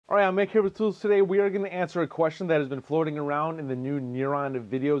All right, on Make Here with Tools today, we are going to answer a question that has been floating around in the new Nuron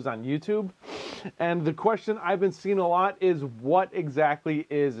videos on YouTube. And the question I've been seeing a lot is, what exactly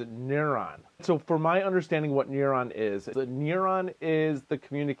is Nuron? So for my understanding what Nuron is the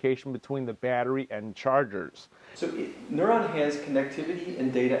communication between the battery and chargers. So Nuron has connectivity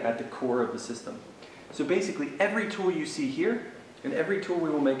and data at the core of the system. So basically every tool you see here and every tool we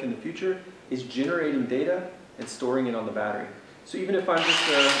will make in the future is generating data and storing it on the battery. So even if I'm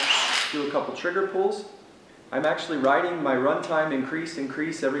just do a couple trigger pulls, I'm actually writing my runtime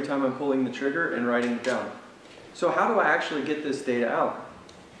increase every time I'm pulling the trigger and writing it down. So how do I actually get this data out?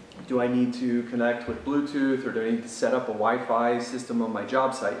 Do I need to connect with Bluetooth, or do I need to set up a Wi-Fi system on my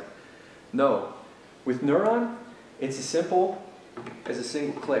job site? No. With Nuron, it's as simple as a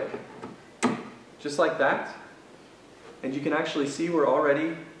single click. Just like that. And you can actually see we're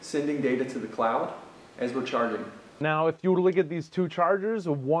already sending data to the cloud as we're charging. Now, if you were to look at these two chargers,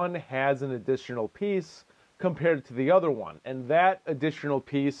 one has an additional piece compared to the other one. And that additional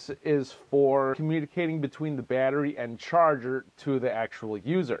piece is for communicating between the battery and charger to the actual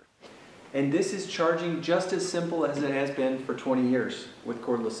user. And this is charging just as simple as it has been for 20 years with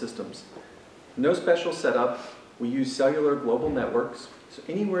cordless systems. No special setup. We use cellular global networks. So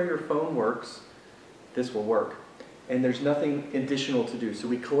anywhere your phone works, this will work. And there's nothing additional to do. So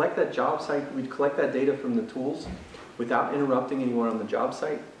we collect that job site, we collect that data from the tools without interrupting anyone on the job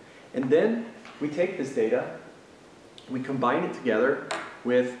site. And then we take this data, we combine it together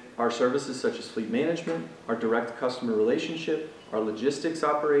with our services such as fleet management, our direct customer relationship, our logistics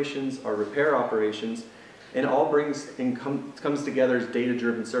operations, our repair operations, and all comes together as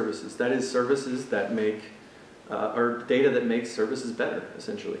data-driven services. That is services that make, or data that makes services better,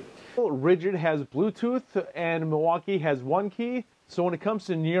 essentially. Rigid has Bluetooth and Milwaukee has one key. So when it comes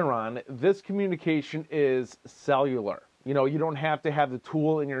to Nuron, this communication is cellular. You know, you don't have to have the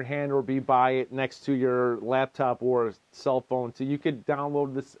tool in your hand or be by it next to your laptop or cell phone. So you could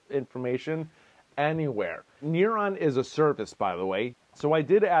download this information anywhere. Nuron is a service, by the way. So I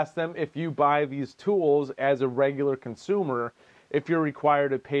did ask them, if you buy these tools as a regular consumer, if you're required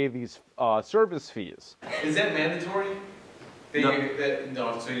to pay these service fees. Is that mandatory?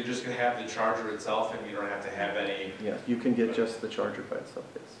 No. So you're just going to have the charger itself and you don't have to have any... Yeah, you can get just the charger by itself,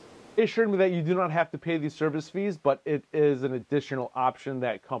 yes. It assured me that you do not have to pay these service fees, but it is an additional option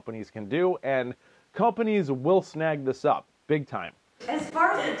that companies can do, and companies will snag this up big time. As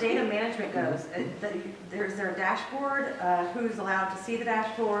far as the data management goes, is there a dashboard? Who's allowed to see the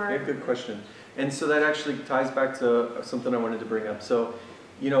dashboard? Yeah, good question. And so that actually ties back to something I wanted to bring up. So,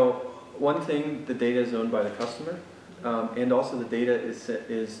 you know, one thing, the data is owned by the customer. And also the data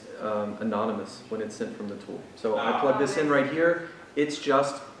is anonymous when it's sent from the tool. So I plug this in right here. It's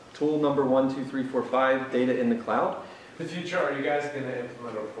just tool number 1, 2, 3, 4, 5, data in the cloud. In the future, are you guys going to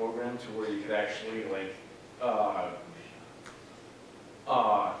implement a program to where you could actually like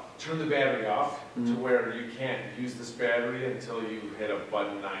turn the battery off to where you can't use this battery until you hit a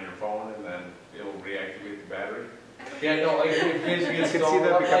button on your phone and then it'll reactivate the battery? Yeah, no, like if you get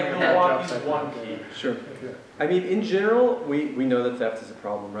stolen, like Milwaukee's one key. Sure. I mean, in general, we know that theft is a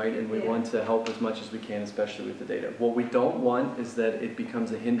problem, right? And we want to help as much as we can, especially with the data. What we don't want is that it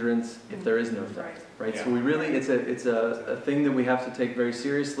becomes a hindrance if there is no theft, right? Yeah. So we really, it's a thing that we have to take very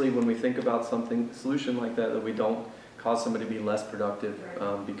seriously when we think about solution like that, that we don't cause somebody to be less productive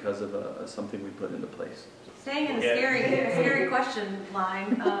because of something we put into place. Staying in the scary question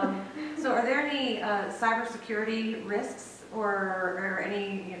line, so are there any cybersecurity risks or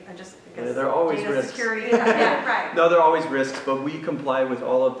any just there are always data risks. Security? Yeah, right. No, there are always risks, but we comply with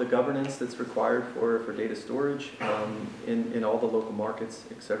all of the governance that's required for data storage in all the local markets,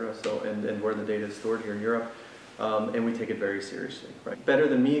 etc. So and where the data is stored here in Europe. And we take it very seriously. Right? Better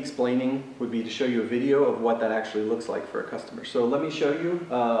than me explaining would be to show you a video of what that actually looks like for a customer. So let me show you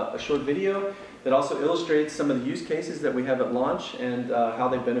a short video that also illustrates some of the use cases that we have at launch and how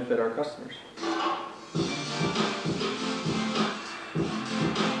they benefit our customers.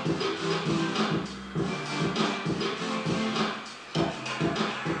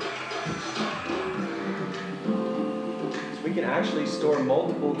 We can actually store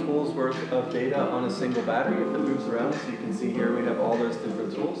multiple tools worth of data on a single battery if it moves around. So you can see here we have all those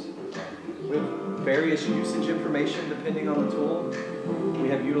different tools. We have various usage information depending on the tool. We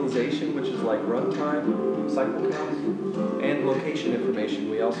have utilization, which is like runtime, cycle count, and location information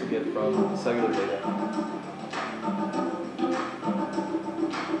we also get from cellular data.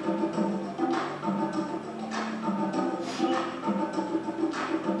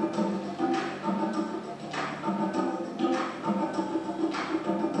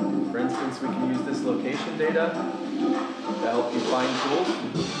 For instance, we can use this location data to help you find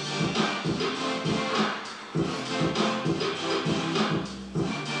tools.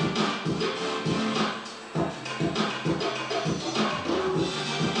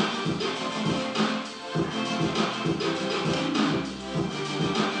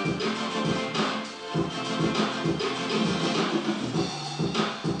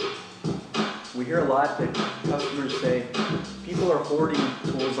 lot that customers say, people are hoarding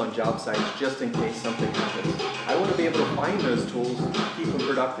tools on job sites just in case something happens. I want to be able to find those tools to keep them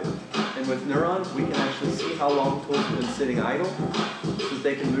productive. And with Nuron, we can actually see how long tools have been sitting idle so that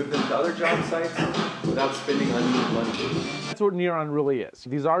they can move them to other job sites without spending unneeded money. That's what Nuron really is.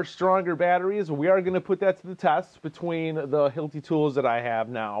 These are stronger batteries. We are going to put that to the test between the Hilti tools that I have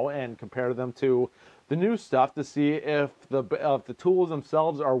now and compare them to the new stuff to see if the tools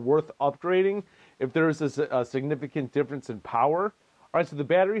themselves are worth upgrading, if there's a significant difference in power. All right, so the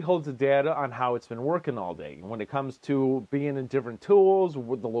battery holds the data on how it's been working all day when it comes to being in different tools,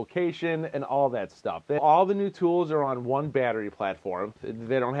 with the location, and all that stuff. All the new tools are on one battery platform.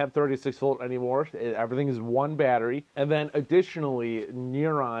 They don't have 36 volt anymore. Everything is one battery. And then additionally,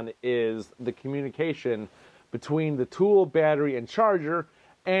 Nuron is the communication between the tool, battery, and charger,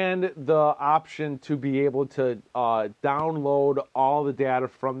 and the option to be able to download all the data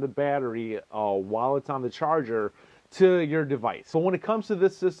from the battery while it's on the charger to your device. So when it comes to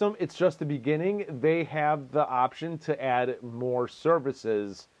this system, it's just the beginning. They have the option to add more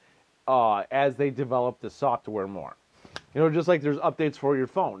services as they develop the software more. You know, just like there's updates for your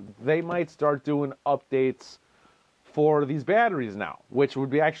phone. They might start doing updates for these batteries now, which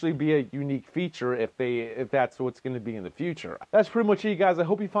would actually be a unique feature if that's what's going to be in the future. That's pretty much it, guys. I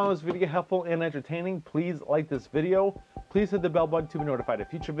hope you found this video helpful and entertaining. Please like this video. Please hit the bell button to be notified of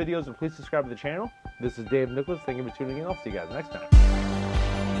future videos, and please subscribe to the channel. This is Dave Nicholas. Thank you for tuning in. I'll see you guys next time.